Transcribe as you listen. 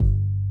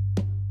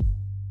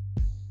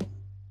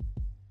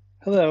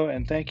Hello,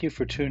 and thank you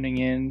for tuning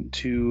in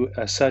to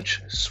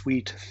Such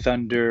Sweet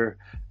Thunder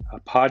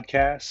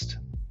podcast.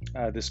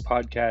 This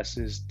podcast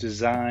is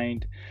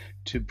designed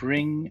to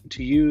bring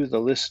to you, the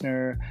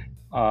listener,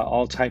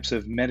 all types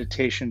of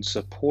meditation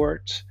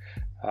support,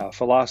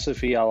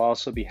 philosophy. I'll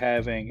also be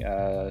having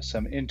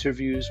some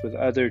interviews with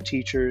other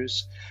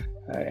teachers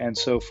and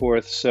so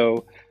forth.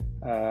 So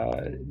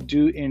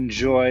do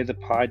enjoy the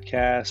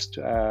podcast.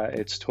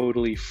 It's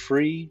totally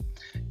free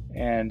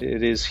and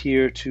it is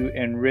here to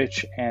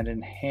enrich and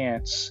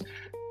enhance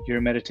your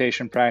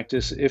meditation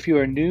practice. If you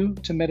are new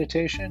to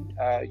meditation,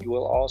 you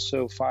will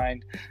also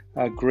find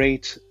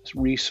great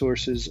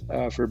resources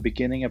for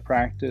beginning a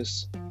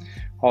practice.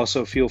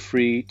 Also, feel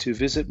free to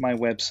visit my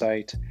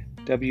website,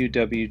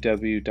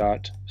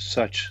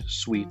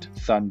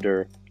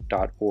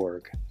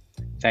 www.suchsweetthunder.org.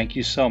 Thank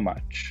you so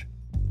much.